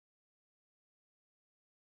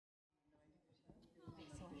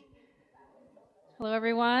Hello,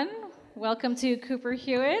 everyone. Welcome to Cooper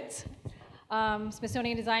Hewitt,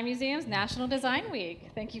 Smithsonian Design Museum's National Design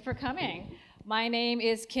Week. Thank you for coming. My name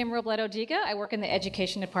is Kim Robledo-Diga. I work in the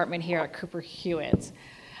education department here at Cooper Hewitt.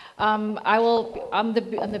 On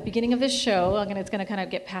the beginning of this show, it's going to kind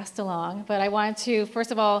of get passed along, but I wanted to,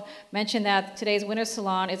 first of all, mention that today's Winter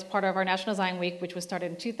Salon is part of our National Design Week, which was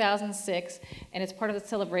started in 2006, and it's part of the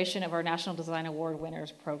celebration of our National Design Award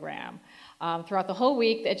Winners program. Throughout the whole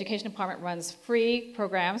week, the education department runs free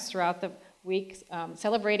programs throughout the week,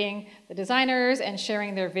 celebrating the designers and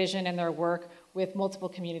sharing their vision and their work with multiple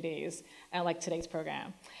communities, like today's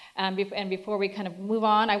program. And before we kind of move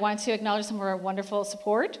on, I want to acknowledge some of our wonderful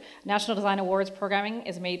support. National Design Awards programming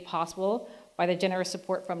is made possible by the generous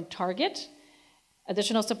support from Target.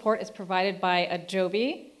 Additional support is provided by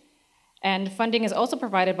Adobe, and funding is also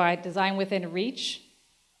provided by Design Within Reach,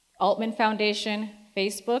 Altman Foundation,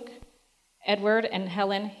 Facebook, Edward and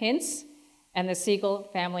Helen Hintz, and the Siegel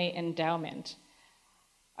Family Endowment.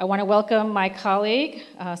 I want to welcome my colleague,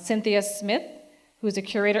 Cynthia Smith, who is a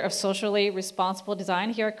curator of socially responsible design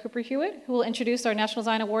here at Cooper Hewitt, who will introduce our National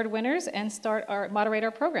Design Award winners and moderate our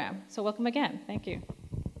program. So welcome again. Thank you.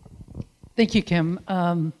 Thank you, Kim.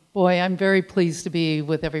 Boy, I'm very pleased to be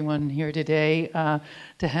with everyone here today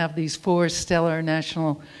to have these four stellar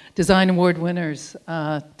National Design Award winners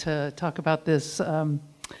to talk about this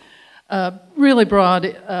really broad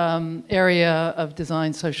area of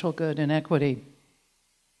design, social good, and equity.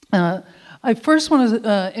 I first want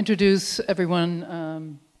to introduce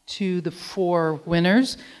everyone to the four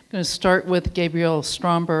winners. I'm going to start with Gabriel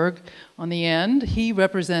Stromberg on the end. He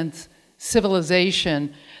represents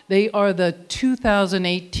Civilization. They are the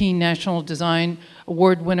 2018 National Design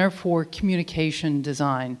Award winner for communication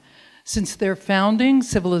design. Since their founding,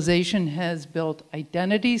 Civilization has built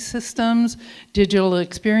identity systems, digital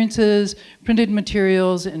experiences, printed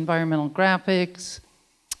materials, environmental graphics,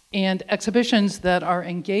 and exhibitions that are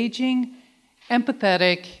engaging,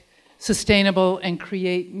 empathetic, sustainable, and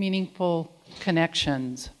create meaningful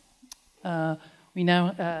connections.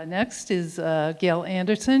 Next is Gail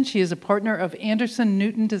Anderson. She is a partner of Anderson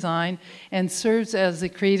Newton Design and serves as the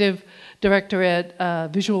creative director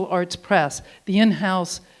at Visual Arts Press, the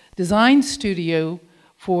in-house design studio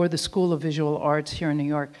for the School of Visual Arts here in New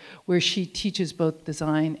York, where she teaches both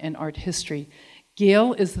design and art history.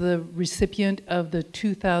 Gail is the recipient of the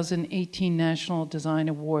 2018 National Design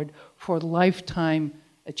Award for Lifetime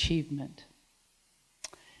Achievement.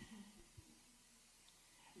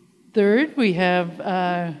 Third, we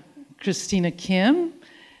have Christina Kim,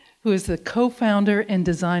 who is the co-founder and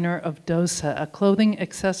designer of DOSA, a clothing,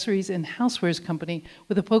 accessories, and housewares company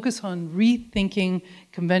with a focus on rethinking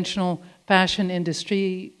conventional fashion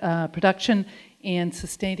industry production and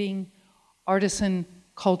sustaining artisan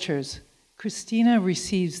cultures. Christina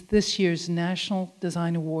receives this year's National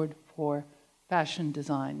Design Award for Fashion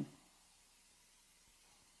Design.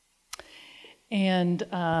 And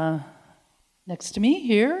next to me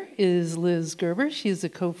here is Liz Gerber. She is the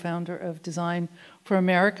co-founder of Design for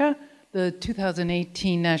America, the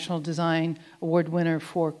 2018 National Design Award winner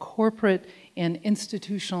for corporate and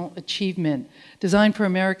institutional achievement. Design for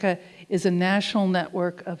America is a national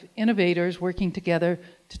network of innovators working together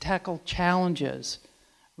to tackle challenges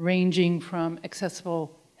ranging from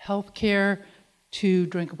accessible healthcare to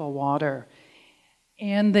drinkable water.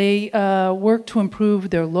 And they work to improve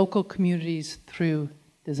their local communities through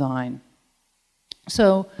design.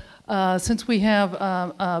 So since we have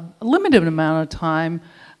a limited amount of time,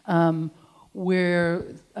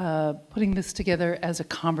 we're putting this together as a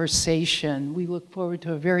conversation. We look forward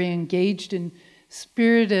to a very engaged and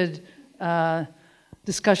spirited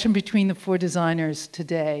discussion between the four designers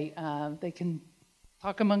today. They can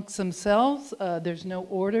talk amongst themselves. There's no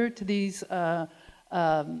order to these. We're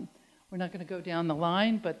not going to go down the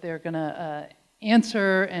line, but they're going to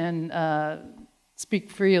answer and speak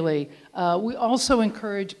freely. We also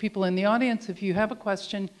encourage people in the audience, if you have a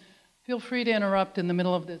question, feel free to interrupt in the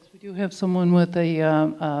middle of this. We do have someone with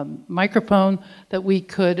a microphone that we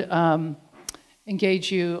could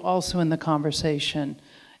engage you also in the conversation.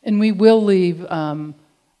 And we will leave,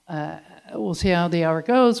 we'll see how the hour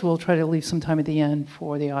goes. We'll try to leave some time at the end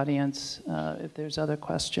for the audience if there's other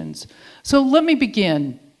questions. So let me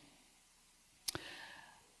begin.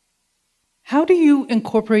 How do you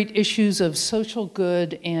incorporate issues of social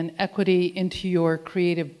good and equity into your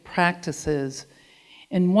creative practices?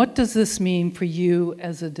 And what does this mean for you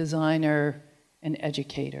as a designer and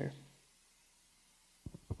educator?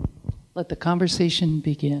 Let the conversation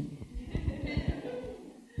begin.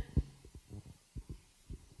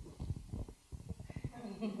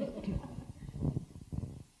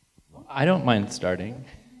 I don't mind starting.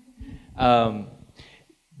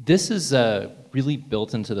 this is really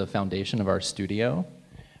built into the foundation of our studio.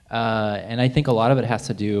 And I think a lot of it has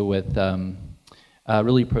to do with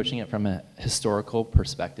really approaching it from a historical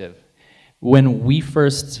perspective. When we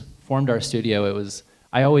first formed our studio,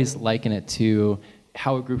 I always liken it to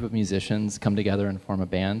how a group of musicians come together and form a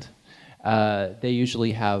band. They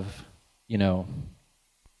usually have,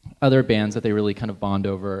 other bands that they really kind of bond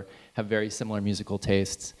over, have very similar musical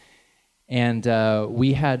tastes. And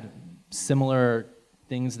we had similar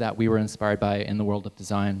things that we were inspired by in the world of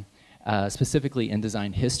design, specifically in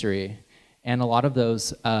design history. And a lot of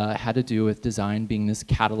those had to do with design being this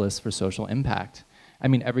catalyst for social impact. I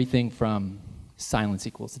mean, everything from Silence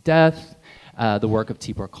Equals Death, the work of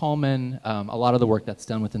Tibor Kalman, a lot of the work that's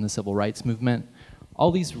done within the civil rights movement,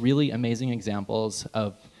 all these really amazing examples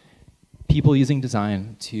of people using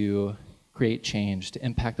design to create change, to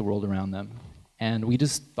impact the world around them. And we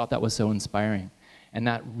just thought that was so inspiring. And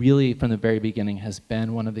that really, from the very beginning, has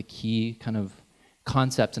been one of the key kind of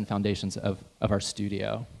concepts and foundations of our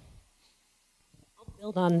studio. I'll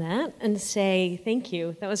build on that and say thank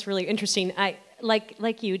you. That was really interesting.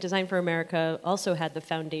 Like you, Design for America also had the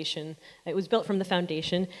foundation. It was built from the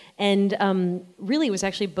foundation, and really was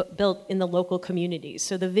actually built in the local communities.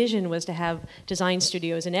 So the vision was to have design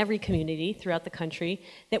studios in every community throughout the country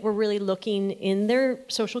that were really looking in their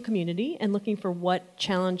social community and looking for what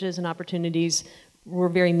challenges and opportunities were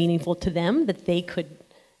very meaningful to them that they could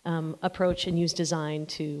approach and use design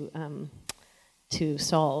to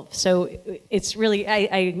solve. So it's really,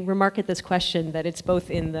 I remark at this question that it's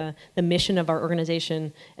both in the mission of our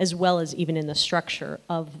organization as well as even in the structure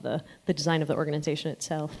of the design of the organization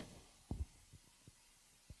itself.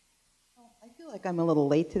 I feel like I'm a little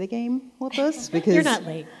late to the game with this because You're not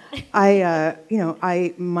late.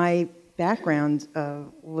 My background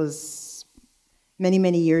was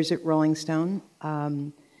many years at Rolling Stone,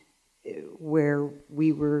 where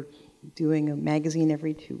we were doing a magazine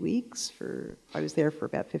every 2 weeks. I was there for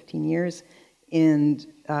about 15 years, and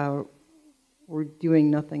we're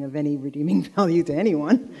doing nothing of any redeeming value to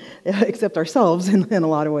anyone, except ourselves in a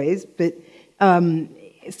lot of ways. But I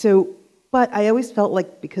always felt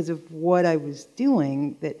like because of what I was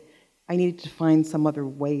doing, that I needed to find some other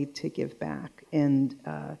way to give back. And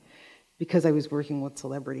because I was working with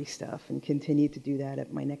celebrity stuff and continued to do that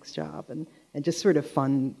at my next job, and just sort of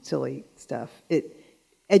fun, silly stuff,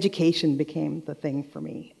 education became the thing for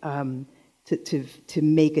me, to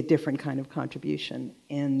make a different kind of contribution.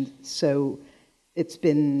 And so it's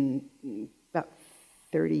been about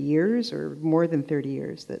 30 years or more than 30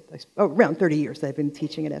 years around 30 years that I've been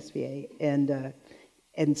teaching at SVA.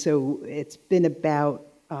 And so it's been about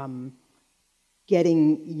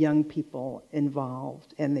getting young people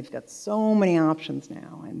involved, and they've got so many options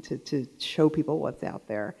now, and to show people what's out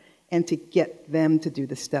there, and to get them to do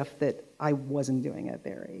the stuff that I wasn't doing at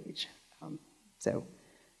their age.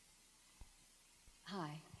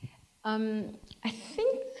 Hi. I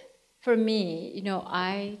think for me,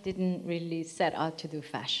 I didn't really set out to do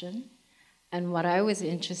fashion. And what I was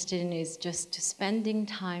interested in is just spending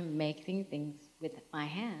time making things with my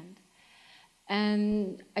hand.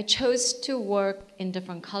 And I chose to work in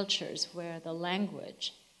different cultures where the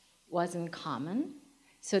language wasn't common.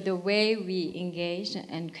 So the way we engaged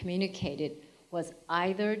and communicated was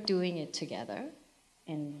either doing it together.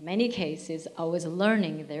 In many cases, I was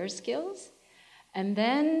learning their skills, and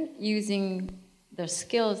then using the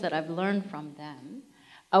skills that I've learned from them,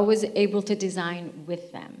 I was able to design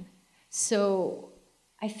with them. So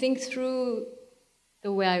I think through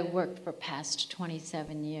the way I worked for past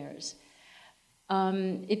 27 years,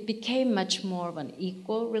 it became much more of an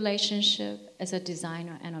equal relationship as a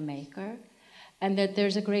designer and a maker, and that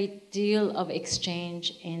there's a great deal of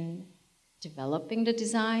exchange in developing the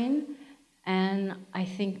design. And I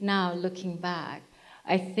think now, looking back,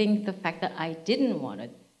 I think the fact that I didn't want to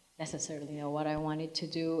necessarily know what I wanted to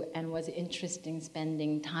do and was interested in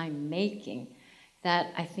spending time making,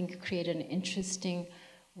 that I think created an interesting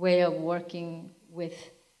way of working with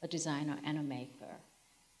a designer and a maker.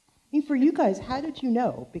 I mean, for you guys, how did you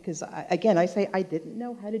know? Because again, I say I didn't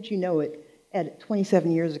know. How did you know it at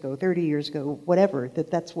 27 years ago, 30 years ago, whatever,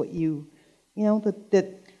 that's what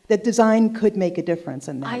that design could make a difference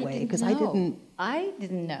in that way? Because I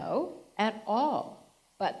didn't know at all.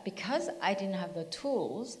 But because I didn't have the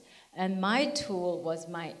tools, and my tool was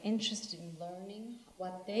my interest in learning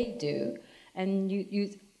what they do, and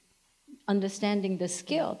you understanding the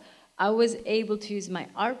skill, I was able to use my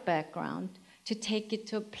art background to take it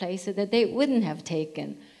to a place that they wouldn't have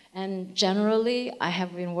taken. And generally, I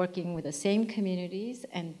have been working with the same communities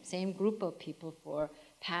and same group of people for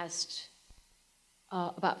past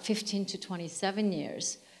about 15 to 27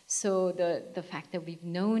 years. So the fact that we've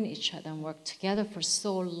known each other and worked together for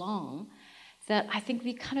so long, that I think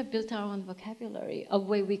we kind of built our own vocabulary, a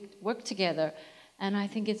way we work together. And I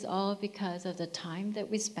think it's all because of the time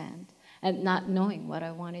that we spent and not knowing what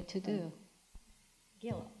I wanted to do.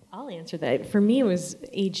 Gail, I'll answer that. For me, it was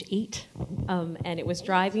age 8, and it was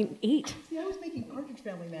driving 8. See, I was making Partridge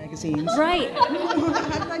Family magazines. Right. How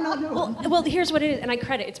did I not know? Well, here's what it is, and I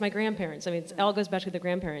credit, it's my grandparents. I mean, it all goes back to the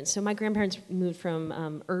grandparents. So my grandparents moved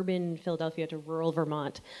from urban Philadelphia to rural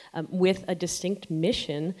Vermont with a distinct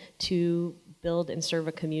mission to build and serve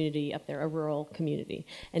a community up there, a rural community.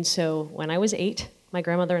 And so when I was 8, my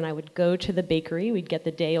grandmother and I would go to the bakery, we'd get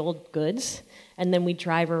the day-old goods, and then we'd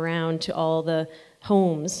drive around to all the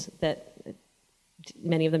homes that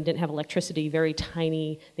many of them didn't have electricity, very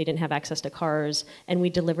tiny, they didn't have access to cars, and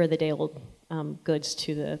we deliver the day-old goods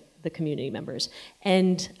to the community members.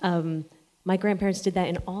 And my grandparents did that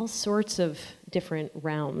in all sorts of different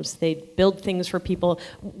realms. They'd build things for people.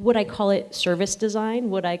 Would I call it service design?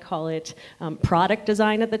 Would I call it product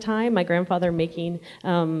design at the time? My grandfather making,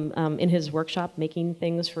 in his workshop, making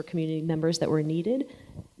things for community members that were needed?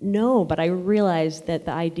 No, but I realized that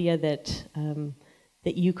the idea that,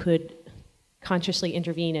 that you could consciously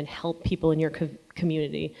intervene and help people in your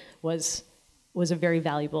community was a very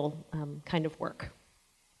valuable kind of work.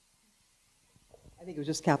 I think it was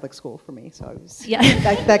just Catholic school for me, so I was, yeah.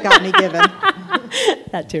 that got me given.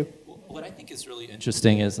 That too. What I think is really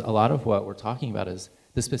interesting is a lot of what we're talking about is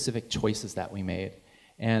the specific choices that we made.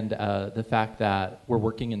 And the fact that we're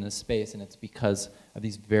working in this space, and it's because of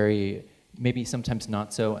these very, maybe sometimes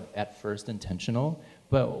not so at first intentional,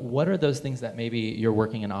 but what are those things that maybe you're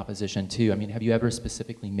working in opposition to? I mean, have you ever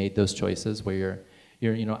specifically made those choices where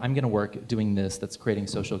you're you know, I'm gonna work doing this that's creating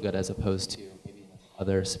social good as opposed to maybe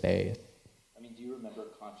another space?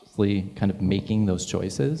 Consciously kind of making those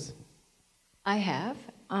choices? I have.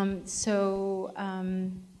 I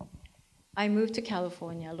moved to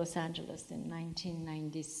California, Los Angeles in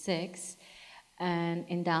 1996, and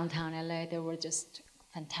in downtown LA there were just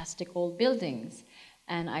fantastic old buildings,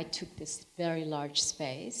 and I took this very large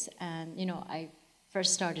space, and you know, I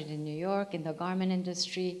first started in New York in the garment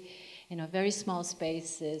industry, you know, very small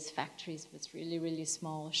spaces, factories was really, really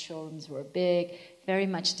small, showrooms were big, very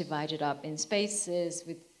much divided up in spaces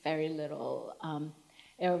with very little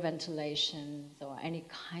air ventilation or any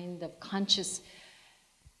kind of consciousness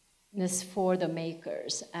for the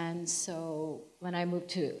makers. And so when I moved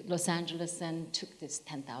to Los Angeles and took this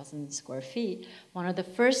 10,000 square feet, one of the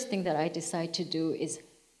first things that I decided to do is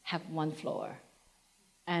have one floor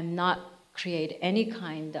and not create any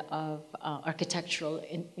kind of architectural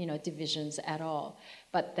divisions at all.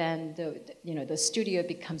 But then the studio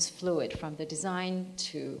becomes fluid from the design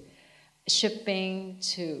to shipping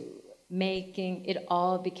to making. It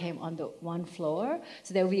all became on the one floor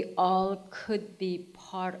so that we all could be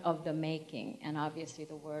part of the making. And obviously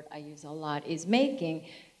the word I use a lot is making,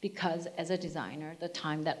 because as a designer, the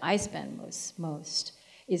time that I spend most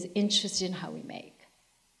is interested in how we make.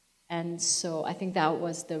 And so I think that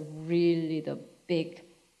was really the big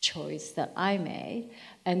choice that I made,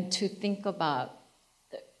 and to think about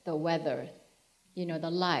the weather, you know,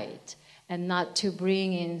 the light, and not to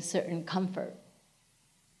bring in certain comfort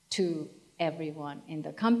to everyone in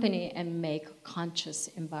the company and make conscious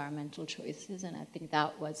environmental choices. And I think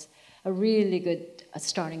that was a really good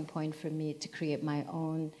starting point for me to create my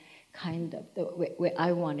own kind of the way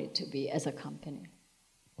I wanted to be as a company.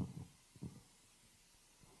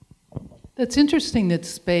 That's interesting, that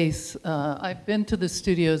space. I've been to the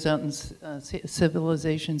studios out in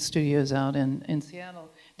Civilization Studios out in Seattle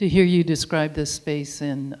to hear you describe this space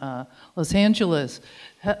in Los Angeles.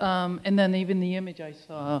 And then even the image I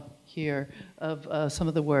saw here of some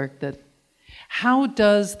of the work that, how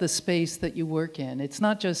does the space that you work in, it's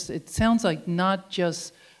not just, it sounds like not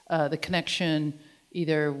just the connection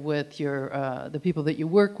either with your, the people that you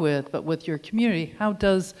work with, but with your community, how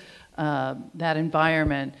does that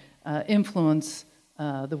environment influence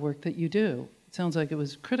the work that you do? It sounds like it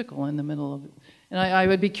was critical in the middle of it. And I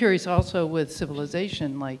would be curious also with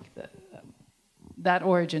Civilization, like that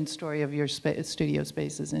origin story of your studio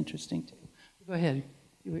space is interesting too. Go ahead.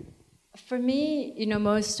 For me, you know,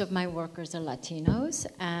 most of my workers are Latinos,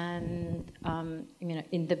 and you know,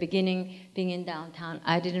 in the beginning, being in downtown,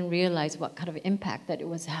 I didn't realize what kind of impact that it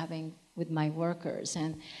was having with my workers,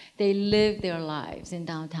 and they live their lives in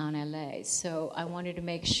downtown LA. So I wanted to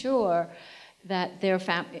make sure that their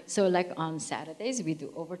family, so like on Saturdays we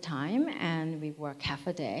do overtime and we work half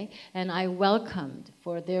a day, and I welcomed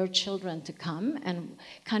for their children to come and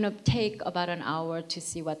kind of take about an hour to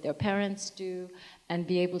see what their parents do and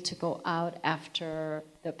be able to go out after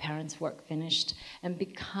the parents' work finished and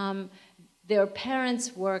become, their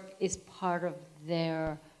parents' work is part of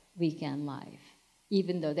their weekend life,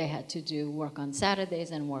 even though they had to do work on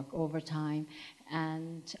Saturdays and work overtime,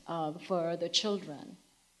 and for the children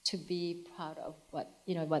to be proud of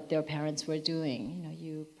what their parents were doing.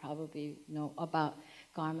 You probably know about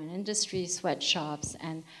garment industry, sweatshops,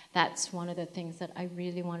 and that's one of the things that I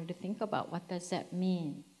really wanted to think about. What does that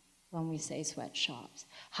mean when we say sweatshops?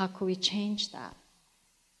 How could we change that?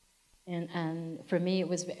 And for me,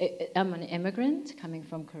 I'm an immigrant coming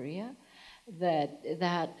from Korea.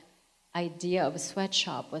 That idea of a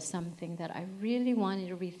sweatshop was something that I really wanted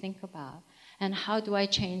to rethink about. And how do I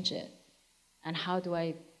change it? And how do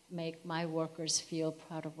I make my workers feel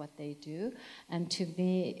proud of what they do? And to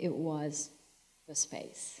me, it was the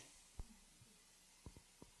space.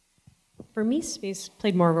 For me, space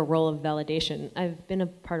played more of a role of validation. I've been a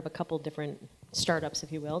part of a couple different startups,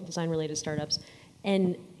 if you will, design-related startups.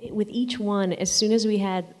 And with each one, as soon as we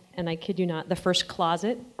had, and I kid you not, the first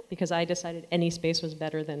closet, because I decided any space was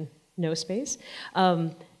better than no space,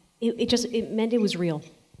 it meant it was real.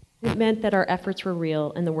 It meant that our efforts were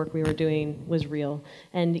real and the work we were doing was real.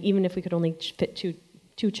 And even if we could only fit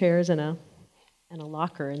two chairs and a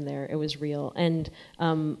locker in there, it was real. And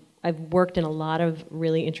I've worked in a lot of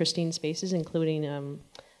really interesting spaces, including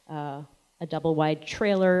a double wide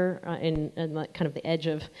trailer in kind of the edge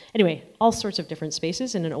of, anyway, all sorts of different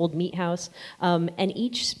spaces in an old meat house. And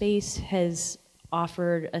each space has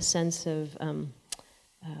offered a sense of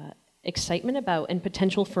excitement about and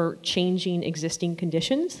potential for changing existing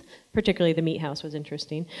conditions. Particularly the meat house was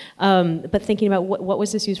interesting. But thinking about what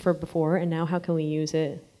was this used for before, and now how can we use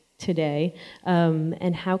it today,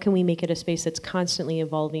 and how can we make it a space that's constantly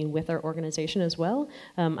evolving with our organization as well.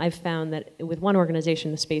 I've found that with one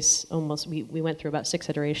organization, the space almost, we went through about 6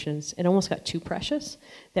 iterations, it almost got too precious,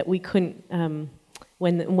 that we couldn't,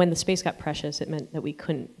 when the space got precious, it meant that we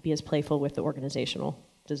couldn't be as playful with the organizational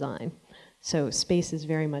design. So space is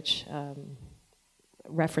very much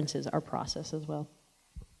references our process as well.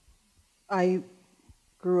 I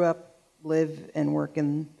grew up, live and work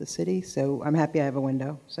in the city, so I'm happy I have a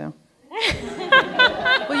window. So.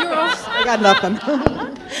 Well, you're also, I got nothing.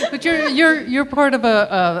 but you're part of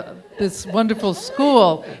this wonderful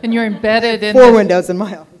school, and you're embedded in 4 windows in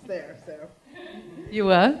my office there. So. You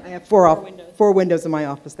what? I have 4 windows in my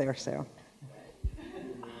office there. So.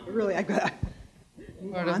 Really, I got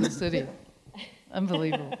part of the city.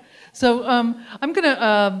 Unbelievable. So I'm going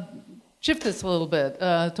to shift this a little bit.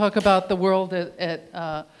 Talk about the world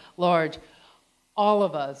at large. All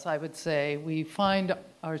of us, I would say, we find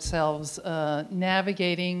ourselves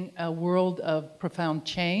navigating a world of profound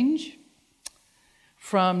change,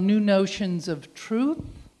 from new notions of truth,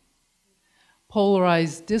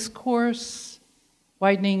 polarized discourse,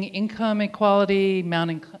 widening income inequality,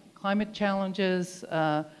 mounting climate challenges,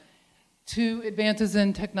 to advances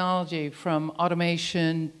in technology, from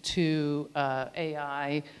automation to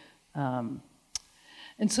AI.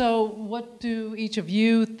 And so what do each of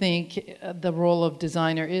you think the role of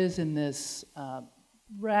designer is in this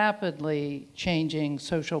rapidly changing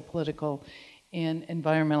social, political, and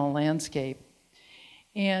environmental landscape?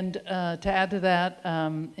 And to add to that,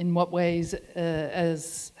 in what ways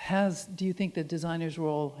do you think the designer's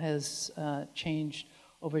role has changed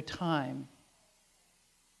over time?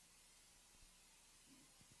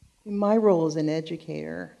 My role as an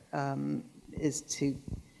educator is to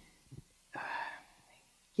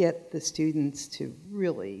get the students to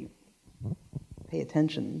really pay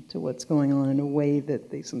attention to what's going on in a way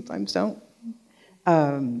that they sometimes don't.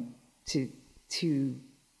 To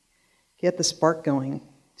get the spark going,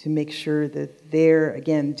 to make sure that they're,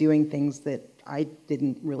 again, doing things that I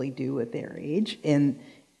didn't really do at their age. And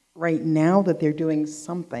right now that they're doing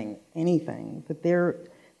something, anything, that they're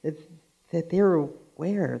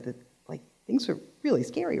aware that, like, things are really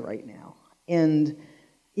scary right now. And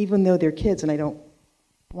even though they're kids, and I don't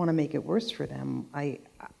want to make it worse for them, I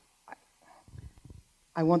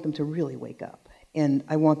want them to really wake up, and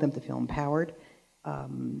I want them to feel empowered,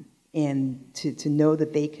 and to know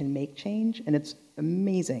that they can make change. And it's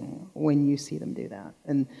amazing when you see them do that.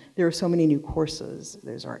 And there are so many new courses.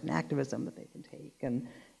 There's art and activism that they can take, and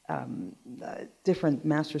different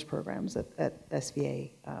master's programs at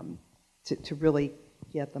SVA to really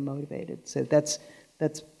get them motivated. So that's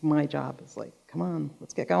my job. It's like, come on,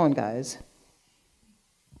 let's get going, guys.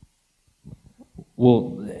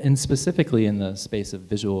 Well, and specifically in the space of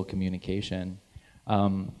visual communication,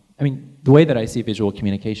 I mean, the way that I see visual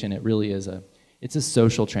communication, it really is it's a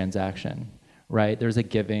social transaction, right? There's a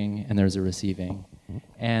giving and there's a receiving.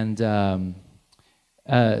 And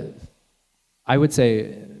I would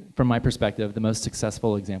say, from my perspective, the most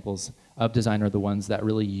successful examples of design are the ones that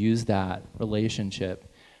really use that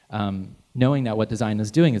relationship, knowing that what design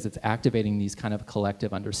is doing is it's activating these kind of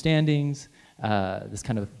collective understandings, this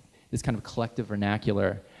kind of collective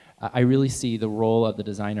vernacular. I really see the role of the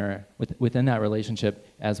designer within that relationship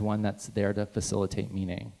as one that's there to facilitate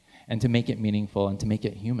meaning and to make it meaningful and to make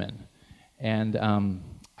it human. And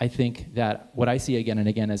I think that what I see again and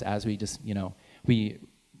again is as we just, we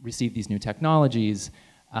receive these new technologies,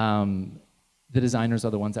 the designers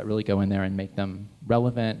are the ones that really go in there and make them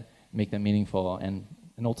relevant, make them meaningful, and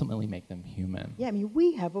ultimately make them human. Yeah, I mean,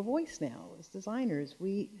 we have a voice now as designers.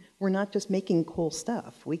 We're not just making cool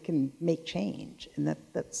stuff. We can make change, and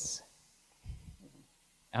that's...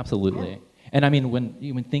 Absolutely. Yeah. And I mean,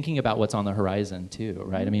 when thinking about what's on the horizon too,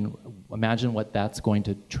 right? I mean, imagine what that's going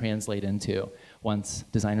to translate into once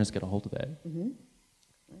designers get a hold of it. Mm-hmm.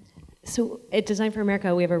 So at Design for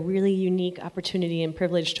America, we have a really unique opportunity and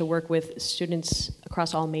privilege to work with students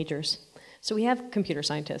across all majors. So we have computer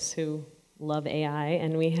scientists who love AI,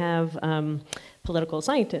 and we have political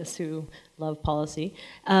scientists who love policy.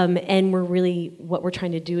 And what we're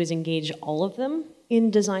trying to do is engage all of them in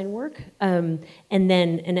design work, and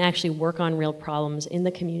actually work on real problems in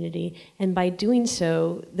the community. And by doing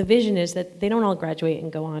so, the vision is that they don't all graduate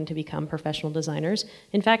and go on to become professional designers.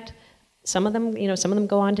 In fact, some of them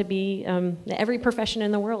go on to be every profession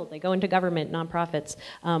in the world. They go into government, nonprofits,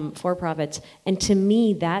 for-profits. And to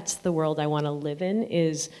me, that's the world I want to live in,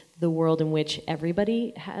 is the world in which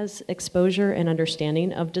everybody has exposure and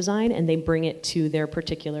understanding of design, and they bring it to their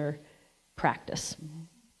particular practice.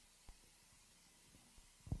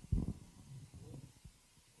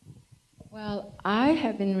 Well, I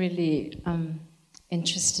have been really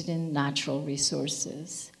interested in natural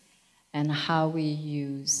resources and how we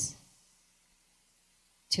use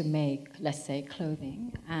to make, let's say,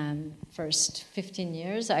 clothing. And first 15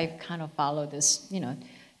 years, I've kind of followed this,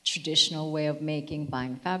 traditional way of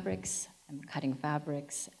buying fabrics and cutting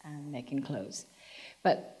fabrics and making clothes.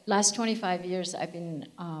 But last 25 years, I've been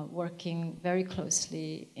working very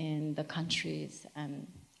closely in the countries and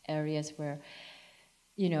areas where,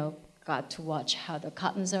 got to watch how the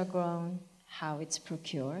cottons are grown, how it's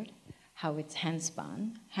procured, how it's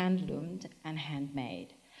hand-spun, hand-loomed, and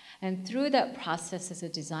handmade. And through that process as a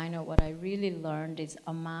designer, what I really learned is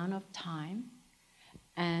amount of time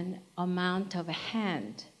and amount of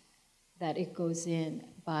hand that it goes in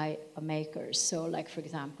by a maker. So like, for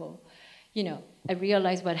example, I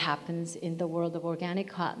realized what happens in the world of organic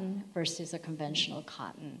cotton versus a conventional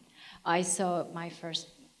cotton. I saw my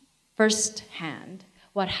first hand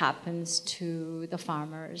what happens to the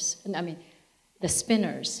farmers, the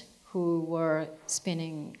spinners who were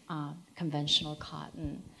spinning conventional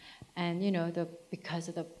cotton. And because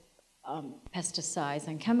of the pesticides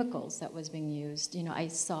and chemicals that was being used, I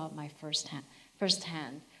saw my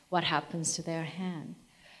firsthand what happens to their hand.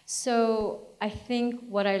 So I think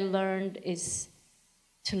what I learned is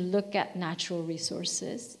to look at natural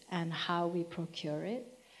resources and how we procure it.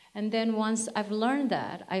 And then once I've learned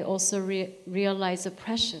that, I also realize the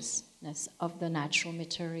preciousness of the natural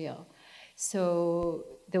material. So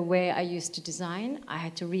the way I used to design, I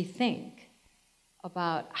had to rethink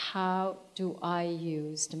about how do I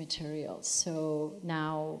use the materials. So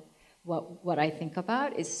now what I think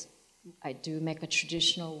about is I do make a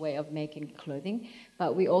traditional way of making clothing,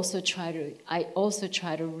 but I also try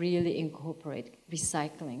to really incorporate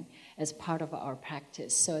recycling as part of our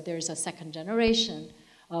practice. So there's a second generation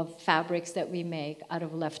of fabrics that we make out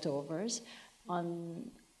of leftovers.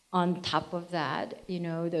 On top of that,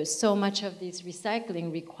 there's so much of this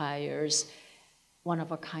recycling requires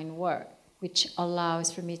one-of-a-kind work, which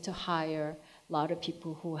allows for me to hire a lot of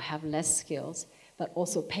people who have less skills, but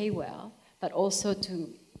also pay well, but also to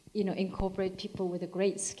incorporate people with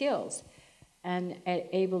great skills and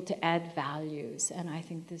able to add values. And I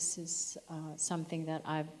think this is something that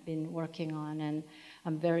I've been working on, and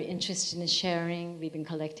I'm very interested in sharing. We've been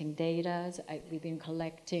collecting data. We've been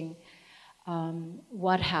collecting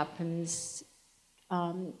what happens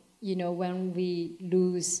when we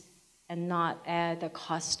lose and not add the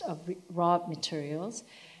cost of raw materials,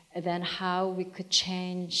 and then how we could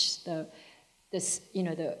change the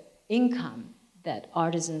income that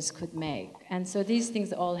artisans could make. And so these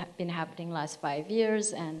things all have been happening last 5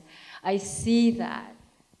 years, and I see that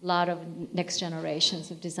a lot of next generations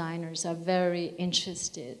of designers are very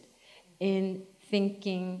interested in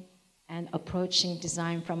thinking and approaching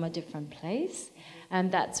design from a different place,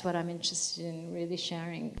 and that's what I'm interested in really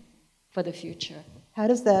sharing for the future. How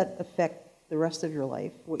does that affect the rest of your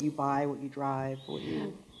life? What you buy, what you drive, what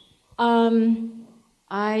you...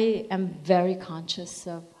 I am very conscious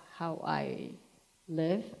of how I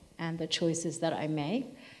live and the choices that I make.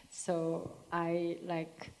 So I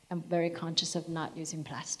am very conscious of not using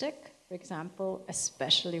plastic, for example,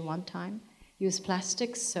 especially one time use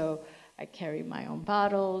plastic. So I carry my own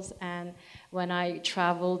bottles, and when I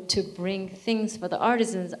travel to bring things for the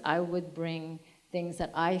artisans, I would bring things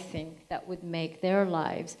that I think that would make their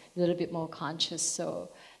lives a little bit more conscious.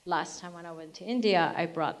 So last time when I went to India, I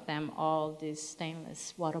brought them all these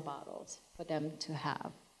stainless water bottles for them to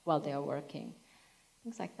have while they are working.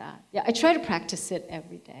 Things like that. Yeah, I try to practice it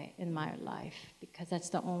every day in my life because that's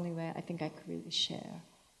the only way I think I could really share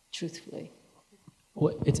truthfully.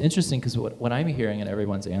 Well, it's interesting because what I'm hearing in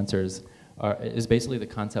everyone's answers is basically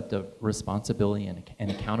the concept of responsibility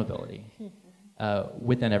and accountability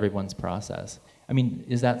within everyone's process. I mean,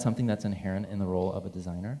 is that something that's inherent in the role of a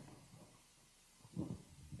designer?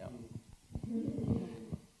 No.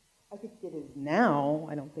 I think it is now.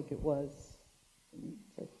 I don't think it was.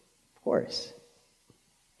 Of course.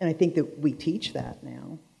 And I think that we teach that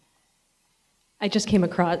now. I just came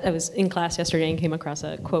across, I was in class yesterday and came across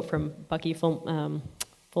a quote from Bucky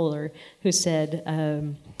Fuller, who said,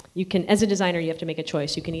 you can, as a designer, you have to make a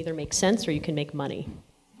choice. You can either make sense or you can make money.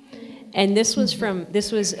 And this was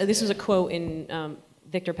a quote in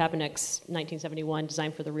Victor Papanek's 1971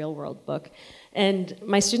 Design for the Real World book. And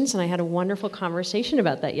my students and I had a wonderful conversation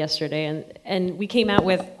about that yesterday, and we came out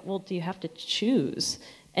with, well, do you have to choose?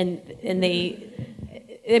 And they,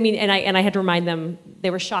 I mean, and I had to remind them, they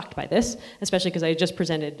were shocked by this, especially because I had just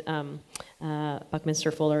presented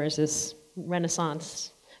Buckminster Fuller as this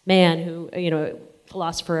Renaissance man who,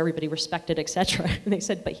 philosopher everybody respected, etc. And they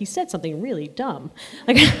said, but he said something really dumb.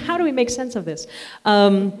 Like, how do we make sense of this?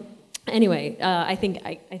 Anyway, I think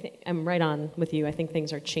I'm right on with you. I think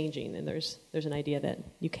things are changing, and there's an idea that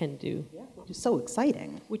you can do. Yeah, which is so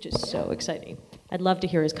exciting. Which is so exciting. I'd love to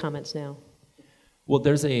hear his comments now. Well,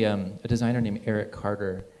 there's a designer named Eric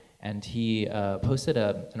Carter, and he posted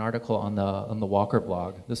an article on the Walker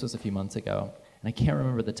blog. This was a few months ago, and I can't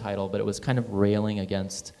remember the title, but it was kind of railing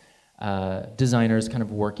against designers kind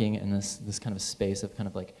of working in this kind of space of kind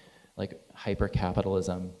of like hyper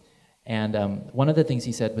capitalism. And one of the things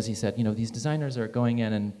he said, these designers are going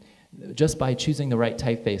in and just by choosing the right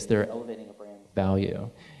typeface, they're elevating a brand's value.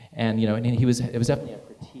 And and it was definitely a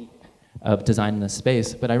critique of design in this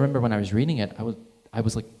space. But I remember when I was reading it, I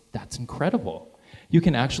was like, that's incredible. You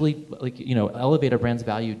can actually elevate a brand's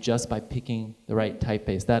value just by picking the right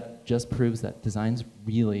typeface. That just proves that design's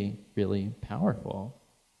really, really powerful.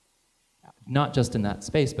 Not just in that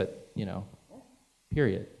space, but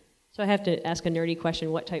period. So I have to ask a nerdy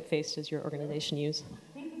question. What typeface does your organization use?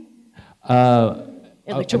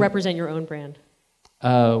 To represent your own brand.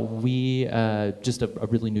 We just a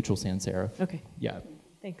really neutral sans serif. Okay. Yeah.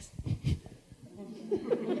 Thanks.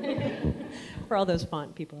 For all those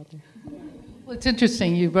font people out there. Well, it's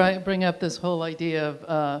interesting you bring up this whole idea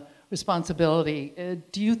of responsibility.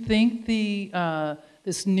 Do you think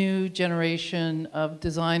this new generation of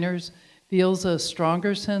designers feels a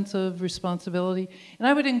stronger sense of responsibility? And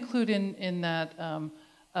I would include in that,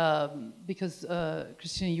 because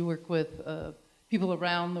Christina, you work with people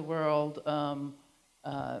around the world,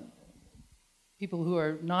 people who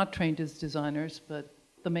are not trained as designers, but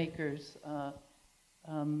the makers.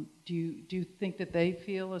 Do you think that they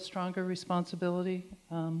feel a stronger responsibility?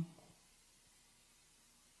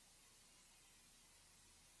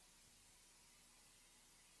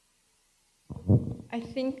 I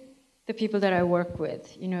think the people that I work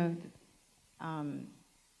with,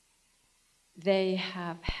 they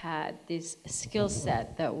have had this skill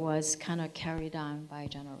set that was kind of carried on by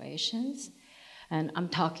generations. And I'm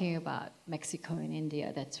talking about Mexico and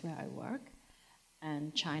India, that's where I work,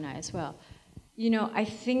 and China as well. I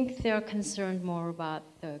think they're concerned more about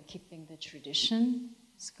keeping the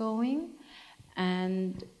traditions going.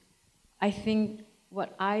 And I think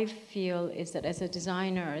what I feel is that as a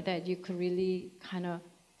designer, that you could really kind of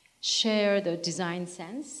share the design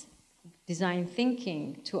sense, design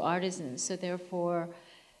thinking to artisans. So therefore,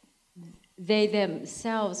 they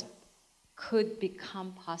themselves could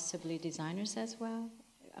become possibly designers as well.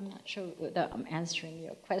 I'm not sure that I'm answering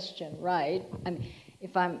your question right. I mean,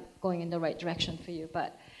 if I'm going in the right direction for you,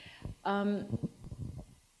 but and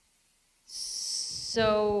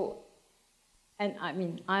I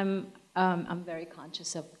mean, I'm very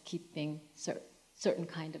conscious of keeping certain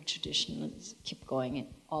kind of traditions keep going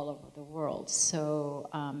all over the world. So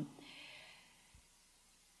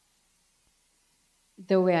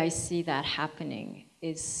the way I see that happening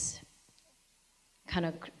is kind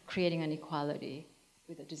of creating an equality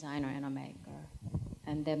with a designer and a maker,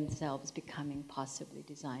 and themselves becoming possibly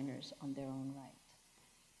designers on their own right.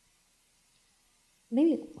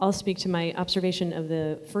 Maybe I'll speak to my observation of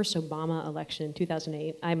the first Obama election in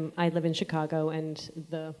 2008. I live in Chicago, and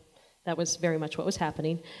that was very much what was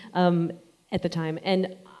happening at the time.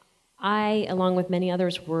 And I, along with many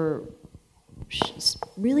others, were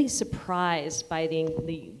really surprised by the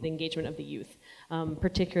engagement of the youth,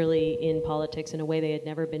 particularly in politics in a way they had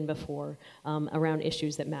never been before, around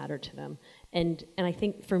issues that matter to them. And I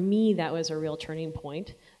think for me that was a real turning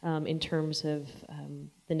point in terms of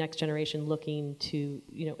the next generation looking to,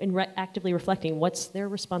 and actively reflecting what's their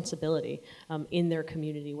responsibility in their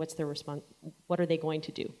community, what are they going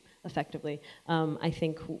to do effectively. I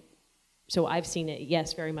think, so I've seen it,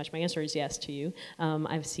 yes, very much. My answer is yes to you.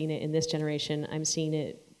 I've seen it in this generation. I'm seeing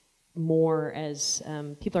it more as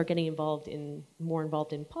people are getting more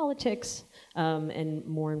involved in politics and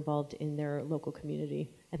more involved in their local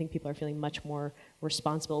community. I think people are feeling much more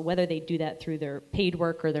responsible. Whether they do that through their paid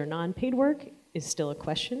work or their non-paid work is still a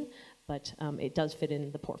question, but it does fit in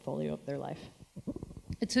the portfolio of their life.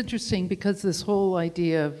 It's interesting because this whole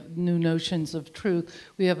idea of new notions of truth,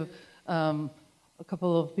 we have a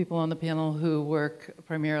couple of people on the panel who work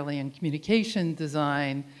primarily in communication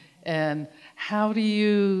design, and how are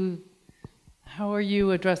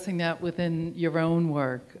you addressing that within your own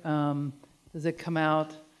work? Does it come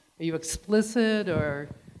out, are you explicit, or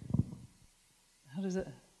how does it,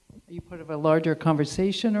 are you part of a larger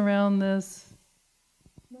conversation around this?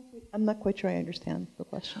 I'm not quite sure I understand the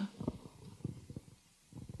question.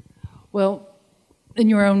 Well, in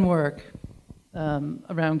your own work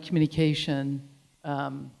around communication,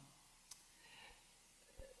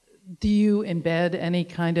 do you embed any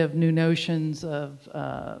kind of new notions of,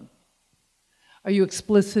 are you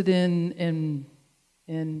explicit in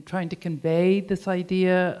trying to convey this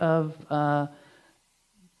idea of, I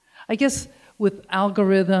guess with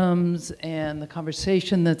algorithms and the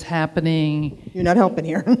conversation that's happening. You're not helping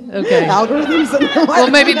here. Okay. Algorithms.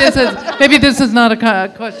 Well, maybe this is not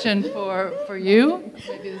a question for you.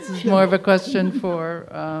 Maybe this is more of a question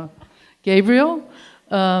for Gabriel.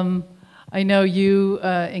 I know you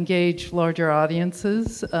engage larger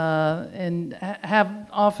audiences and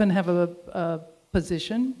often have a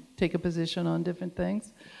position, take a position on different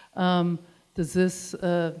things. Does this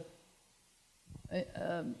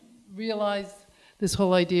realize this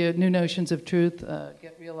whole idea, new notions of truth,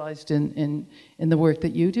 get realized in the work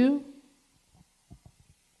that you do?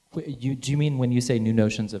 Do you mean when you say new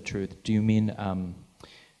notions of truth, do you mean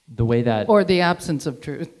the way that... Or the absence of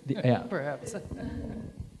truth, yeah. Perhaps.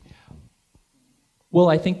 Well,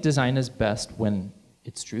 I think design is best when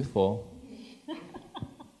it's truthful.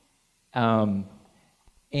 I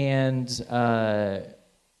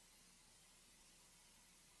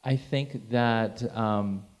think that,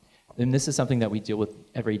 and this is something that we deal with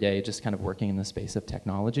every day, just kind of working in the space of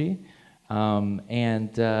technology. So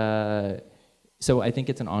I think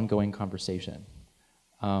it's an ongoing conversation.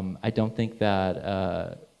 I don't think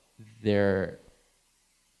that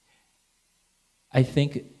I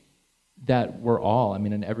think that we're all, I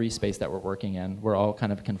mean, in every space that we're working in, we're all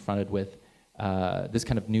kind of confronted with this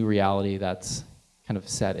kind of new reality that's kind of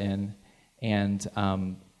set in. And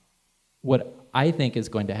what I think is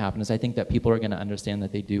going to happen is I think that people are going to understand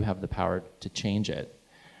that they do have the power to change it.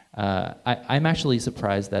 I'm actually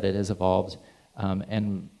surprised that it has evolved,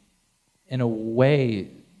 and in a way,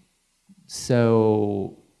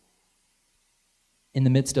 so in the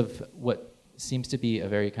midst of what seems to be a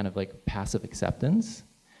very kind of like passive acceptance,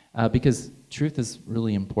 because truth is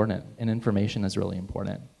really important and information is really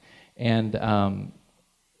important. And I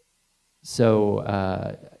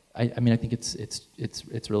mean, I think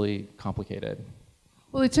it's really complicated.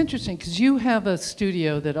 Well, it's interesting because you have a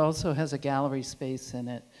studio that also has a gallery space in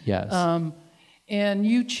it. Yes. And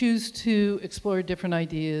you choose to explore different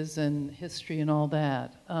ideas and history and all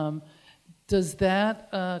that. Does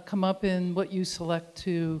that come up in what you select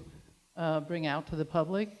to bring out to the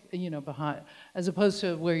public? You know, behind, as opposed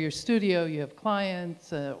to where your studio, you have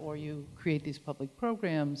clients, or you create these public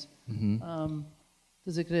programs. Mm-hmm.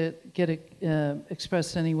 Does it get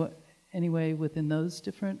expressed any way within those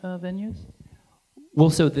different venues? Well,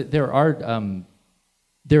 so there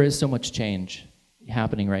is so much change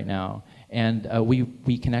happening right now, and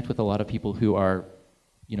we connect with a lot of people who are,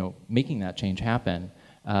 you know, making that change happen,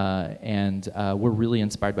 and we're really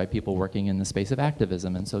inspired by people working in the space of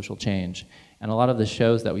activism and social change, and a lot of the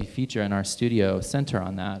shows that we feature in our studio center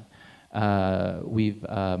on that. We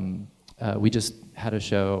just had a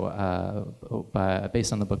show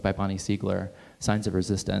based on the book by Bonnie Siegler, Signs of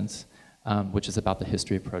Resistance, which is about the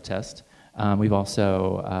history of protest. We've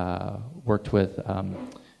also worked with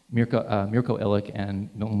Mirko Illich and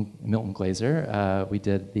Milton Glaser. We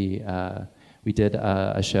We did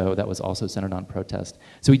a show that was also centered on protest.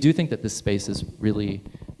 So we do think that this space is really,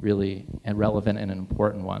 really relevant and an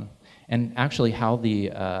important one. And actually how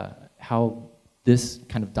how this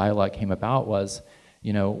kind of dialogue came about was,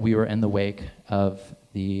 you know, we were in the wake of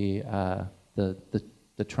the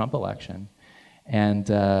Trump election, and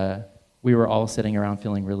we were all sitting around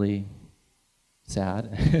feeling really sad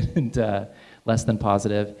and less than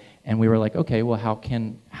positive, and we were like, okay, well, how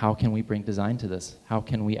can we bring design to this? How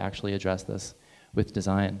can we actually address this with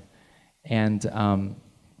design? And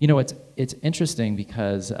you know, it's interesting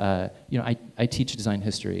because you know, I teach design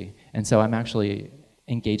history, and so I'm actually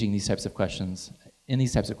engaging these types of questions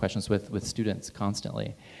with students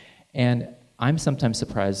constantly, and I'm sometimes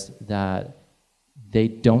surprised that they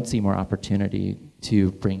don't see more opportunity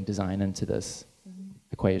to bring design into this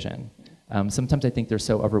equation. Sometimes I think they're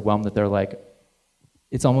so overwhelmed that they're like,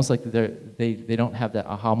 it's almost like they don't have that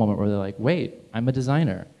aha moment where they're like, wait, I'm a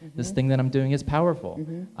designer. This thing that I'm doing is powerful.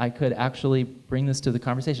 I could actually bring this to the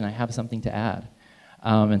conversation. I have something to add.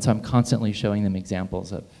 And so I'm constantly showing them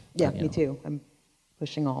examples of. Yeah, me too. I'm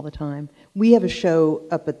pushing all the time. We have a show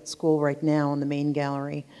up at school right now in the main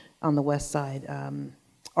gallery on the west side,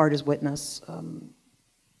 Art as Witness,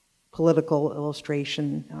 political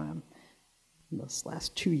illustration this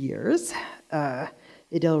last 2 years.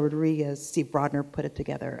 Adele Rodriguez, Steve Brodner put it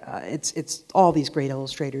together. It's all these great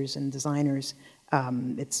illustrators and designers.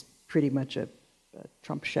 It's pretty much a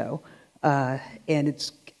Trump show. And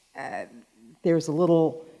it's there's a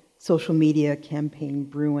little social media campaign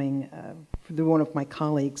brewing for one of my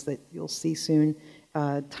colleagues that you'll see soon,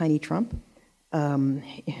 Tiny Trump. And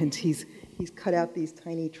he's cut out these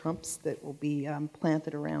tiny Trumps that will be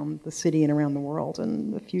planted around the city and around the world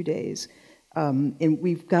in a few days. And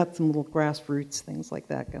we've got some little grassroots things like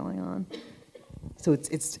that going on. So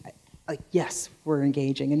it's like, yes, we're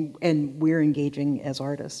engaging, and we're engaging as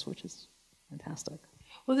artists, which is fantastic.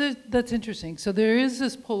 Well, that's interesting. So there is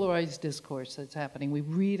this polarized discourse that's happening. We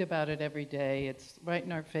read about it every day. It's right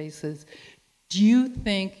in our faces. Do you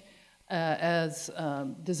think, as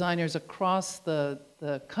designers across the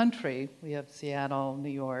country, we have Seattle, New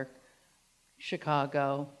York,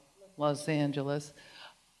 Chicago, Los Angeles,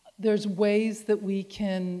 there's ways that we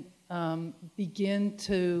can begin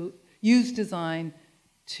to use design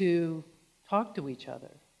to talk to each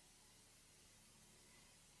other?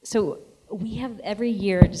 So we have every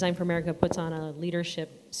year, Design for America puts on a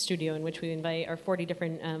leadership studio in which we invite our 40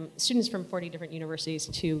 different students from 40 different universities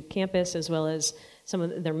to campus, as well as some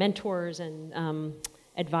of their mentors and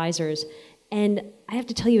advisors. And I have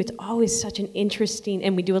to tell you, it's always such an interesting,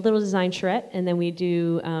 and we do a little design charrette, and then we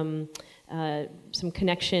do some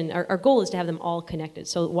connection. Our goal is to have them all connected.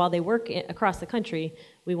 So while they work across the country,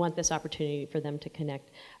 we want this opportunity for them to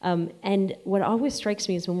connect. And what always strikes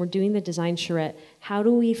me is when we're doing the design charrette, how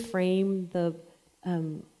do we frame the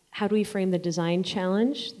design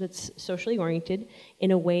challenge that's socially oriented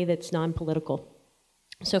in a way that's non-political?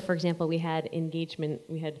 So for example, we had engagement,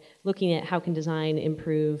 we had looking at how can design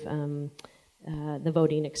improve the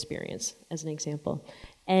voting experience, as an example.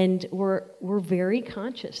 And we're very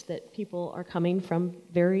conscious that people are coming from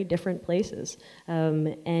very different places.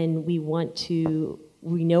 And we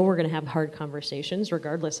know we're gonna have hard conversations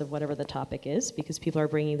regardless of whatever the topic is, because people are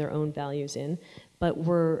bringing their own values in. But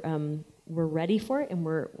we're ready for it, and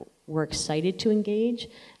we're excited to engage.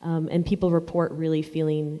 And people report really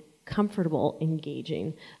feeling comfortable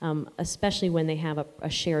engaging, especially when they have a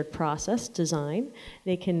shared process, design.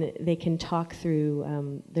 They can talk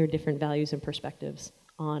through their different values and perspectives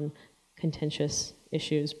on contentious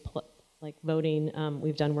issues like voting.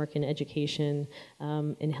 We've done work in education,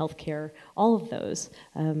 in healthcare, all of those.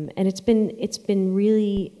 And it's been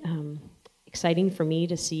really exciting for me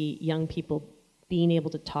to see young people being able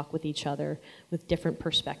to talk with each other with different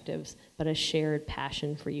perspectives, but a shared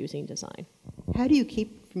passion for using design. How do you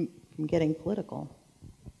keep from getting political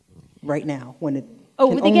right now when it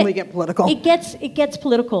can only get political? It gets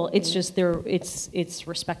political. It's just it's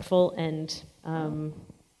respectful, and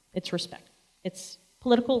it's respect. It's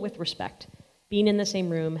political with respect. Being in the same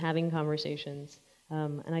room, having conversations,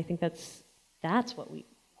 and I think that's what we,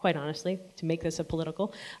 quite honestly, to make this a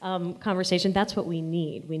political conversation, that's what we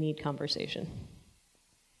need. We need conversation.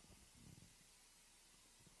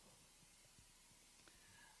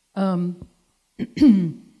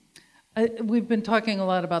 We've been talking a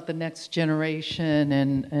lot about the next generation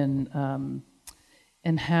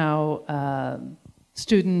and how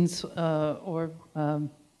students or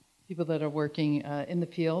people that are working in the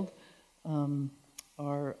field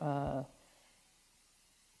are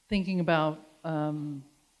thinking about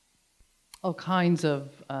all kinds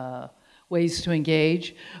of ways to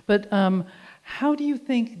engage. But how do you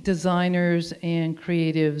think designers and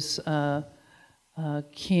creatives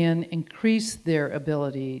can increase their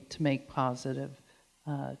ability to make positive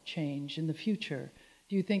change in the future?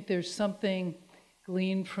 Do you think there's something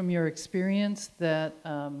gleaned from your experience that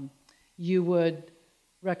you would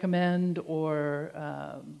recommend or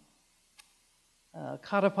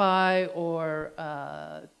codify or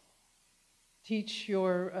teach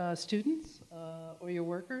your students or your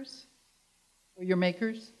workers or your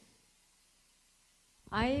makers?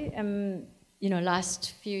 I am,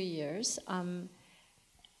 last few years,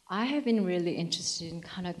 I have been really interested in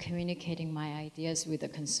kind of communicating my ideas with the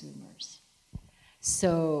consumers.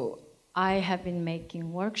 So I have been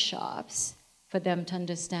making workshops for them to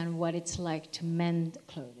understand what it's like to mend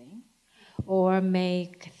clothing or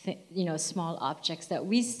make small objects that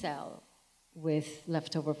we sell with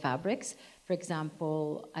leftover fabrics. For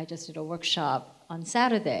example, I just did a workshop on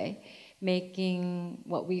Saturday making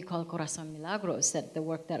what we call corazón milagros, that the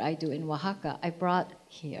work that I do in Oaxaca, I brought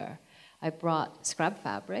here. I brought scrap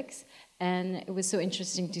fabrics, and it was so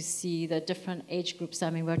interesting to see the different age groups.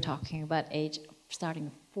 I mean, we're talking about age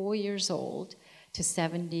starting 4 years old to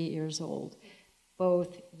 70 years old,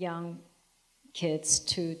 both young kids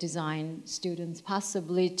to design students,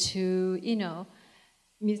 possibly to,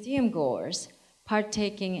 museum goers,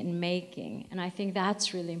 partaking in making. And I think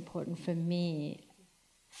that's really important for me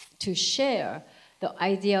to share the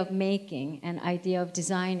idea of making and idea of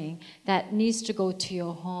designing that needs to go to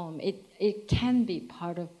your home. It can be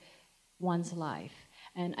part of one's life.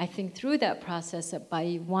 And I think through that process,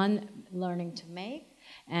 by one learning to make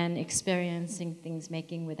and experiencing things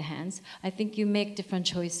making with the hands, I think you make different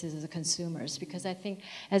choices as consumers. Because I think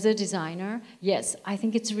as a designer, yes, I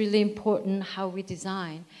think it's really important how we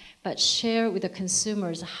design, but share with the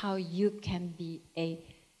consumers how you can be a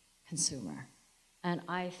consumer. And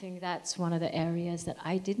I think that's one of the areas that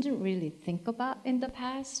I didn't really think about in the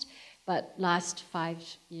past, but last 5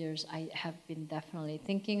 years I have been definitely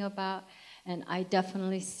thinking about, and I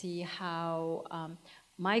definitely see how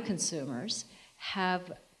my consumers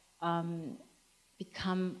have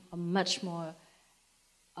become a much more,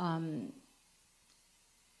 I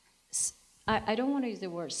don't want to use the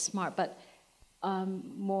word smart, but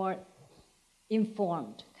more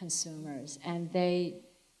informed consumers, and they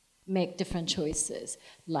make different choices,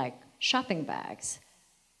 like shopping bags.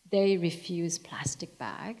 They refuse plastic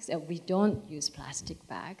bags, and we don't use plastic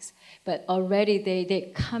bags, but already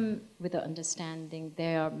they come with the understanding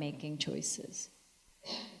they are making choices.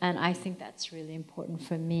 And I think that's really important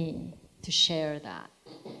for me to share that.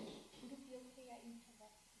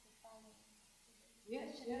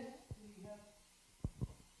 Yes, yes.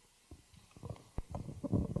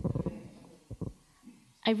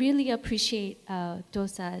 I really appreciate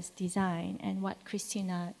Dosa's design and what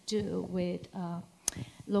Christina do with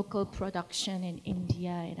local production in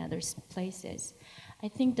India and other places. I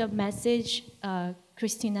think the message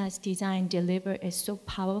Christina's design deliver is so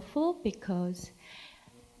powerful because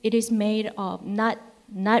it is made of not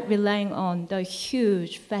relying on the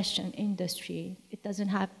huge fashion industry. It doesn't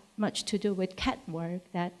have much to do with catwalk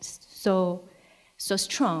that's so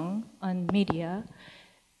strong on media.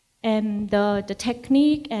 And the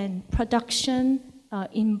technique and production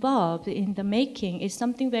involved in the making is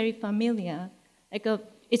something very familiar.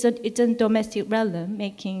 It's a domestic realm,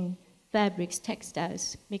 making fabrics,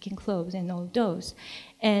 textiles, making clothes, and all those.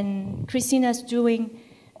 And Christina's doing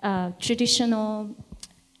traditional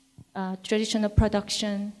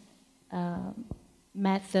production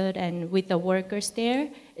method, and with the workers there,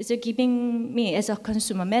 is giving me as a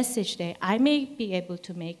consumer message that I may be able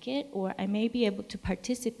to make it, or I may be able to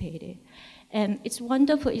participate in it. And it's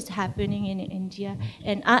wonderful it's happening in India.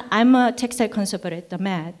 And I'm a textile conservator at the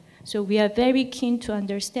Met, so we are very keen to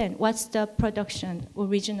understand what's the production,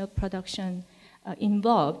 original production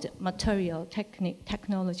involved, material,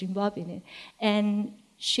 technology involved in it. And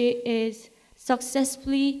she is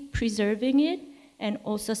successfully preserving it and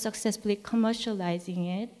also successfully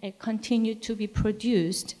commercializing it and continue to be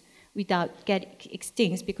produced without getting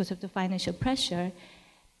extinct because of the financial pressure.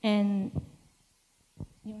 And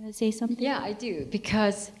you want to say something? Yeah, I do,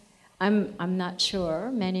 because I'm not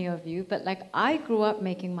sure, many of you, but like I grew up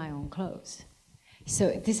making my own clothes.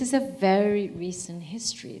 So this is a very recent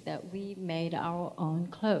history that we made our own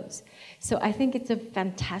clothes. So I think it's a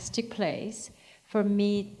fantastic place for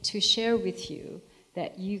me to share with you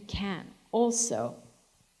that you can also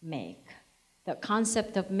make. The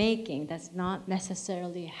concept of making does not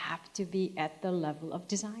necessarily have to be at the level of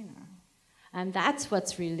designer. And that's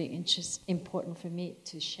what's really important for me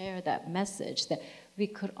to share that message, that we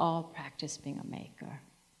could all practice being a maker.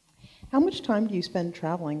 How much time do you spend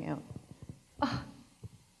traveling out?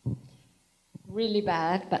 Really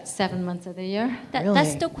bad, but 7 months of the year.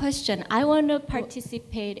 That's the question. I want to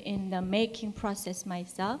participate in the making process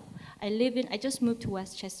myself. I just moved to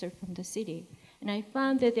Westchester from the city, and I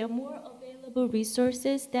found that there are more available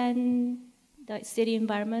resources than the city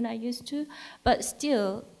environment I used to, but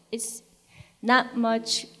still, it's not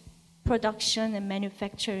much production and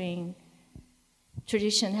manufacturing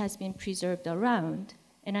tradition has been preserved around.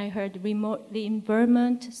 And I heard remotely in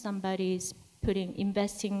Vermont, somebody's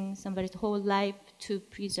investing somebody's whole life to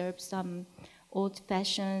preserve some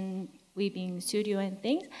old-fashioned weaving studio and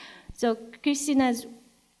things. So Christina's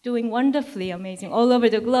doing wonderfully amazing all over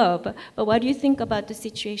the globe. But what do you think about the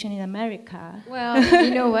situation in America? Well,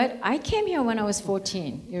 you know what? I came here when I was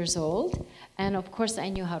 14 years old, and of course I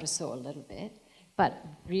knew how to sew a little bit. But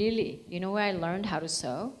really, you know where I learned how to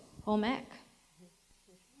sew? Home ec.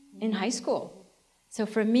 In high school. So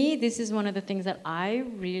for me, this is one of the things that I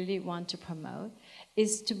really want to promote,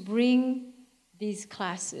 is to bring these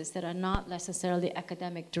classes that are not necessarily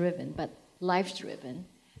academic driven, but life driven,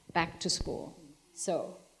 back to school.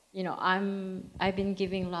 So, you know, I've been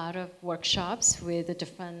giving a lot of workshops with a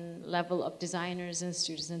different level of designers and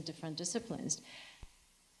students in different disciplines.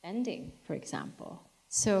 Bending, for example.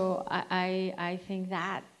 So I think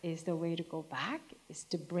that is the way to go back, is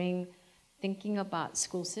to bring thinking about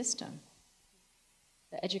school system,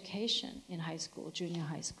 the education in high school, junior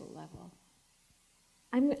high school level.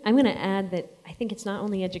 I'm going to add that I think it's not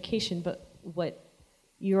only education, but what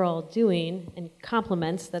you're all doing, and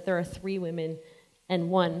compliments that there are 3 women and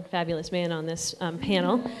 1 fabulous man on this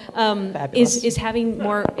panel, is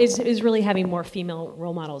really having more female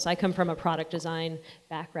role models. I come from a product design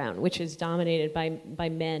background, which is dominated by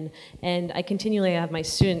men, and I continually have my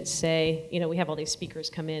students say, you know, we have all these speakers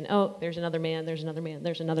come in, oh, there's another man, there's another man,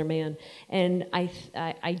 there's another man, and I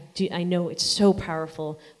know it's so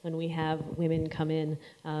powerful when we have women come in.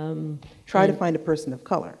 Try to find a person of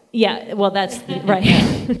color. Yeah, well, that's right.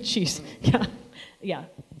 Jeez, yeah,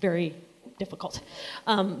 very difficult.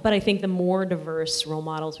 But I think the more diverse role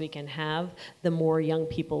models we can have, the more young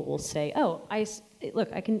people will say, oh, look,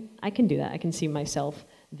 I can do that. I can see myself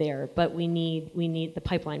there. But we need the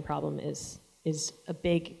pipeline problem is a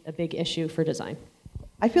big issue for design.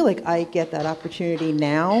 I feel like I get that opportunity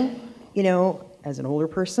now, you know, as an older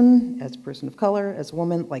person, as a person of color, as a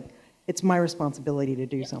woman, like, it's my responsibility to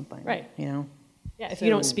do something. Right. You know? Yeah, if you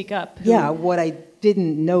don't speak up. Yeah, what I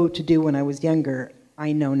didn't know to do when I was younger,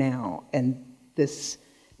 I know now, and this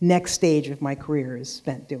next stage of my career is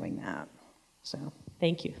spent doing that. So,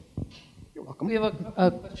 thank you. You're welcome. We have a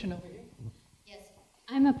question over here. Yes,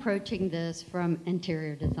 I'm approaching this from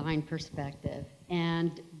interior design perspective,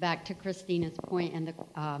 and back to Christina's point and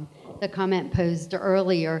the comment posed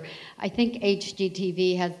earlier. I think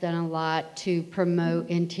HGTV has done a lot to promote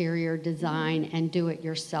interior design and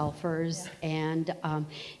do-it-yourselfers, and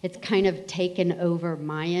it's kind of taken over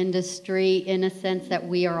my industry in a sense that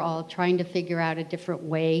we are all trying to figure out a different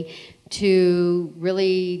way to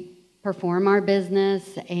really perform our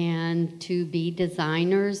business and to be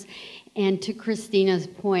designers. And to Christina's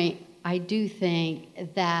point, I do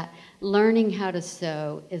think that learning how to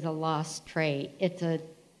sew is a lost trait.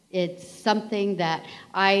 It's something that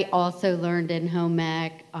I also learned in home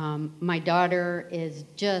ec. My daughter is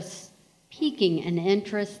just piquing an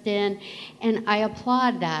interest in, and I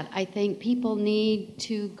applaud that. I think people need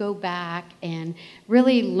to go back and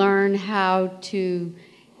really learn how to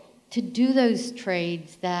do those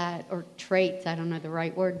trades or traits, I don't know the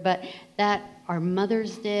right word, but that our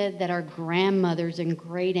mothers did, that our grandmothers and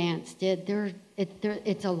great aunts did.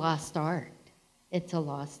 It's a lost art. It's a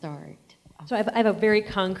lost art. So I have a very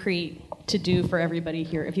concrete to-do for everybody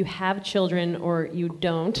here. If you have children or you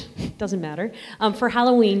don't, doesn't matter. For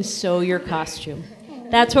Halloween, sew your costume.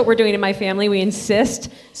 That's what we're doing in my family. We insist.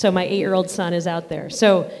 So my 8-year-old son is out there.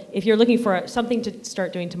 So if you're looking for something to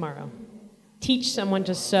start doing tomorrow, teach someone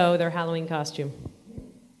to sew their Halloween costume,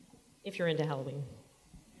 if you're into Halloween.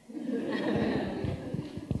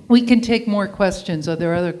 We can take more questions. Are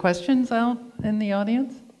there other questions out in the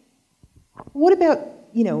audience? What about,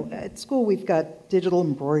 you know, at school we've got digital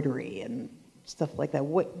embroidery and stuff like that.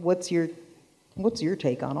 What's your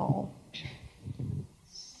take on all?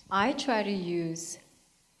 I try to use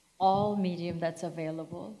all medium that's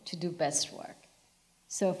available to do best work.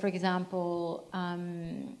 So for example,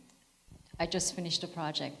 I just finished a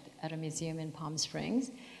project at a museum in Palm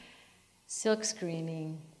Springs. Silk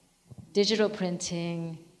screening, digital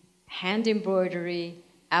printing, hand embroidery,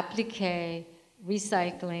 applique,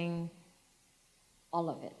 recycling, all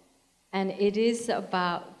of it. And it is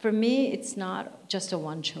about, for me, it's not just a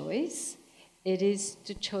one choice. It is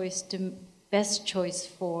the best choice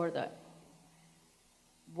for the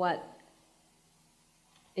what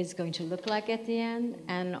it's going to look like at the end.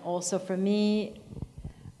 And also for me,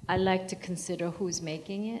 I like to consider who's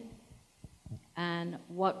making it and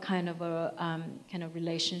what kind of a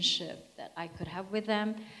relationship that I could have with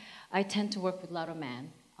them. I tend to work with a lot of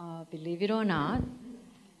men. Believe it or not,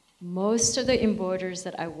 most of the embroiderers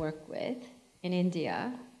that I work with in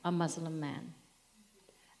India are Muslim men.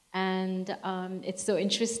 And it's so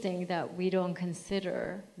interesting that we don't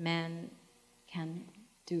consider men can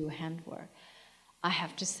do handwork. I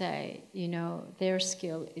have to say, you know, their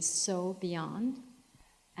skill is so beyond.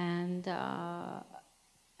 And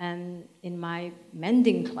in my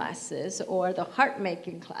mending classes or the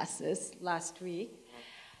heart-making classes last week,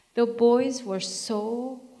 the boys were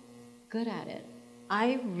so good at it.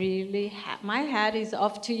 I really, my hat is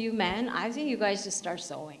off to you, man. I think you guys just start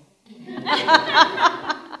sewing.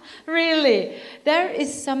 Really, there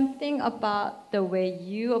is something about the way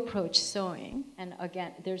you approach sewing, and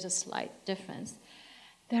again, there's a slight difference.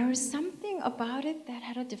 There is something about it that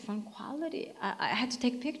had a different quality. I had to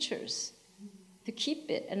take pictures to keep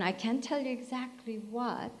it, and I can't tell you exactly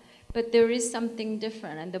what, but there is something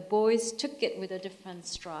different, and the boys took it with a different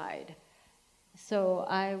stride. So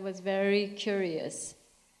I was very curious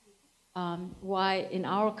why in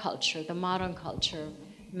our culture, the modern culture,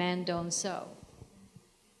 men don't sew.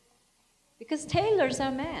 Because tailors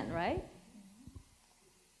are men, right?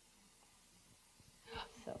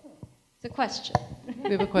 So it's a question.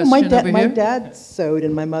 We have a question over here. My dad sewed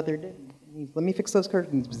and my mother didn't. Let me fix those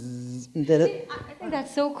curtains. Bzzz, and did it. I think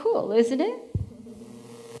that's so cool, isn't it?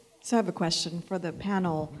 So I have a question for the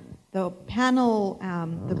panel. The panel,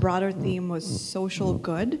 the broader theme was social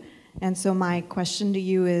good. And so my question to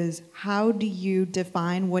you is, how do you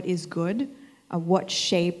define what is good? What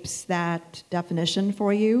shapes that definition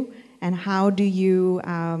for you? And how do you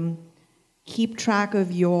keep track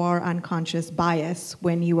of your unconscious bias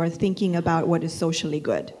when you are thinking about what is socially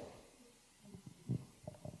good?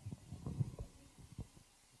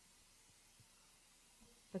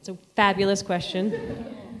 That's a fabulous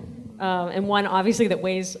question. And one, obviously, that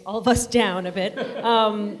weighs all of us down a bit,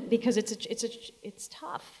 because it's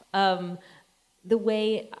tough. The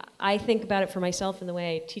way I think about it for myself and the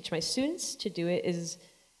way I teach my students to do it is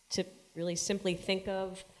to really simply think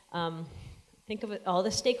of all the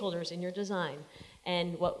stakeholders in your design.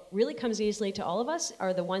 And what really comes easily to all of us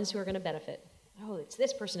are the ones who are going to benefit. Oh, it's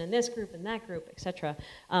this person in this group and that group, et cetera,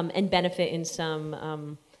 and benefit in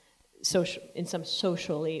some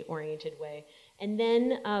socially oriented way. And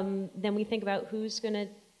then we think about who's going to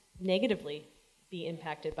negatively be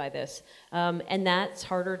impacted by this, and that's a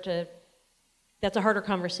harder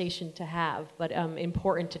conversation to have, but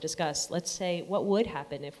important to discuss. Let's say, what would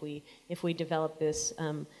happen if we develop this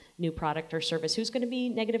new product or service? Who's going to be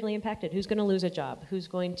negatively impacted? Who's going to lose a job? Who's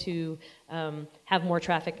going to have more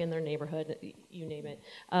traffic in their neighborhood? You name it.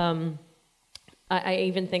 I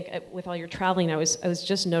even think with all your traveling, I was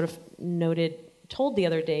just told the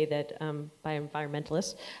other day that by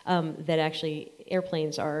environmentalists that actually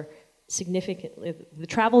airplanes are significantly, the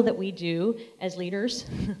travel that we do as leaders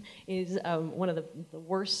is one of the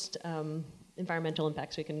worst environmental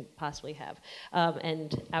impacts we can possibly have,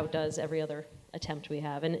 and outdoes every other attempt we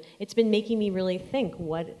have. And it's been making me really think,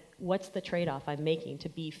 what's the trade-off I'm making to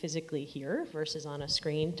be physically here versus on a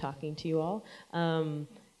screen talking to you all,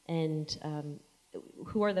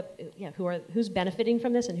 who's benefiting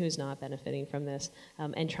from this and who's not benefiting from this,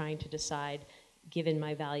 and trying to decide, given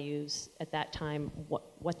my values at that time,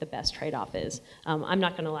 what the best trade-off is. I'm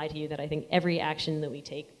not going to lie to you that I think every action that we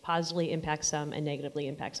take positively impacts some and negatively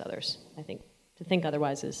impacts others. I think to think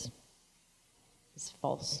otherwise is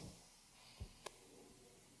false.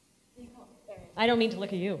 I don't mean to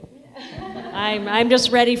look at you. I'm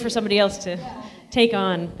just ready for somebody else to take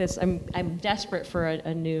on this. I'm desperate for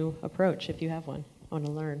a new approach, if you have one. I want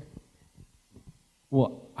to learn.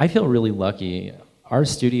 Well, I feel really lucky. Our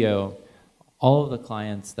studio, all of the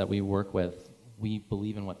clients that we work with, we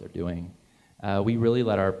believe in what they're doing. We really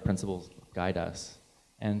let our principles guide us.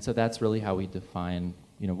 And so that's really how we define,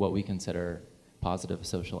 what we consider positive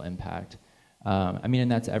social impact. And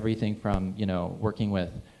that's everything from, working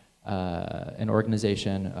with an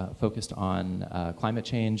organization focused on climate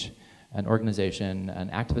change, an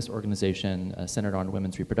activist organization centered on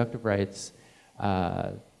women's reproductive rights,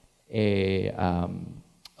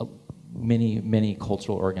 many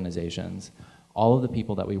cultural organizations. All of the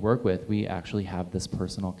people that we work with, we actually have this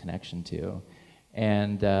personal connection to.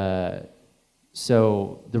 And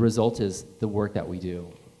so the result is the work that we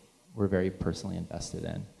do, we're very personally invested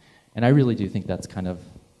in. And I really do think that's kind of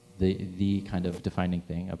the kind of defining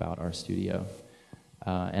thing about our studio.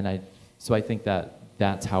 And I So I think that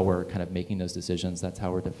that's how we're kind of making those decisions. That's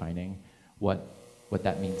how we're defining what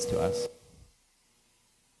that means to us.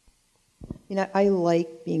 You know, I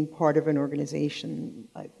like being part of an organization.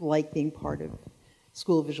 I like being part of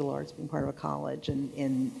School of Visual Arts, being part of a college, and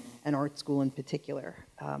in an art school in particular.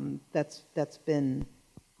 That's been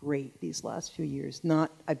great these last few years.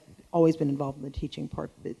 I've always been involved in the teaching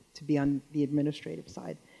part, but to be on the administrative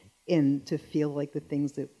side and to feel like the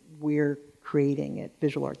things that we're creating at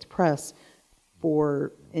Visual Arts Press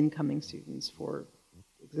for incoming students, for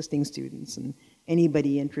existing students, and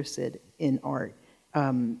anybody interested in art,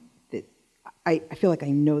 that I feel like I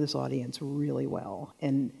know this audience really well,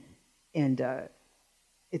 and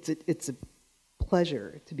it's a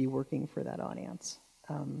pleasure to be working for that audience.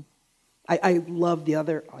 I love the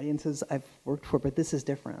other audiences I've worked for, but this is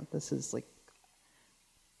different. This is like,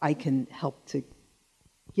 I can help to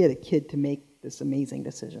get a kid to make this amazing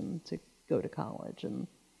decision to go to college and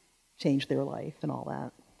change their life and all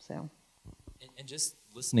that. So, and just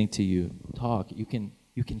listening to you talk, you can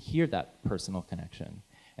hear that personal connection.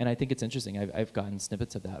 And I think it's interesting. I've gotten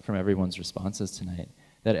snippets of that from everyone's responses tonight,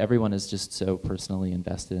 that everyone is just so personally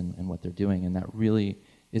invested in what they're doing, and that really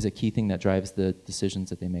is a key thing that drives the decisions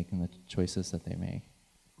that they make and the choices that they make.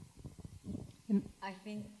 I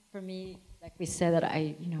think for me, like we said, that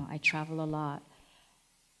I travel a lot.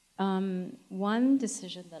 One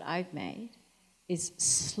decision that I've made is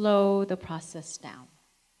slow the process down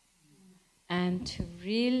and to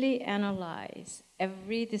really analyze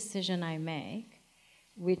every decision I make,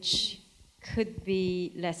 which could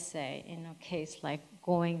be, let's say, in a case like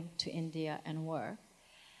going to India and work.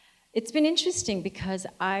 It's been interesting because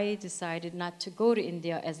I decided not to go to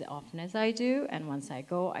India as often as I do, and once I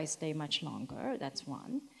go, I stay much longer. That's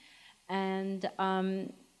one. And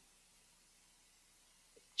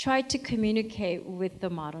try to communicate with the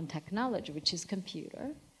modern technology, which is computer.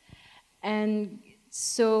 And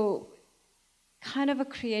so kind of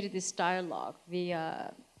created this dialogue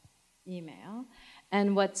via email.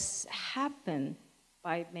 And what's happened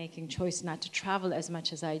by making choice not to travel as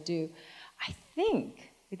much as I do, I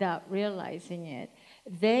think, without realizing it,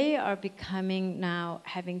 they are becoming now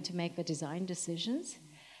having to make the design decisions.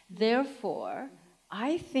 Therefore,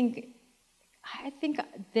 I think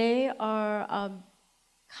they are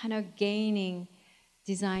kind of gaining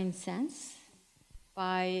design sense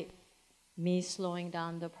by me slowing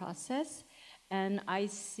down the process. And I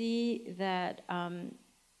see that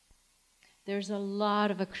there's a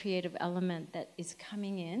lot of a creative element that is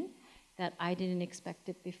coming in that I didn't expect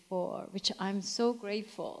it before, which I'm so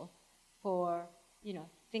grateful for,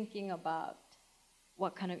 thinking about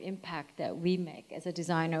what kind of impact that we make as a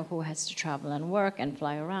designer who has to travel and work and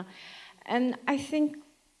fly around. And I think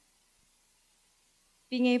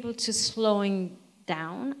being able to slowing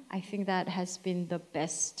down, I think that has been the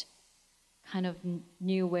best kind of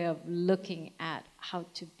new way of looking at how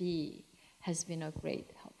to be, has been a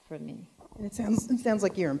great help for me. and it sounds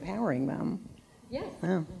like you're empowering them. Yes. Yeah.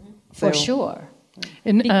 Mm-hmm. For sure.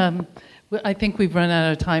 And I think we've run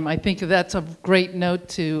out of time. I think that's a great note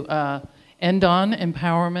to end on,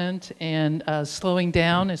 empowerment and slowing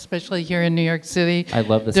down, especially here in New York City. I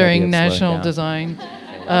love this during idea of National slowing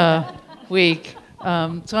Design Week.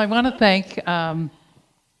 So I want to thank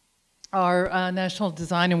our National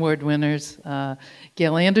Design Award winners,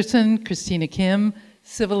 Gail Anderson, Christina Kim,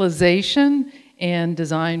 Civilization, and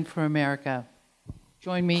Design for America.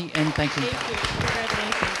 Join me and thank you. Thank you.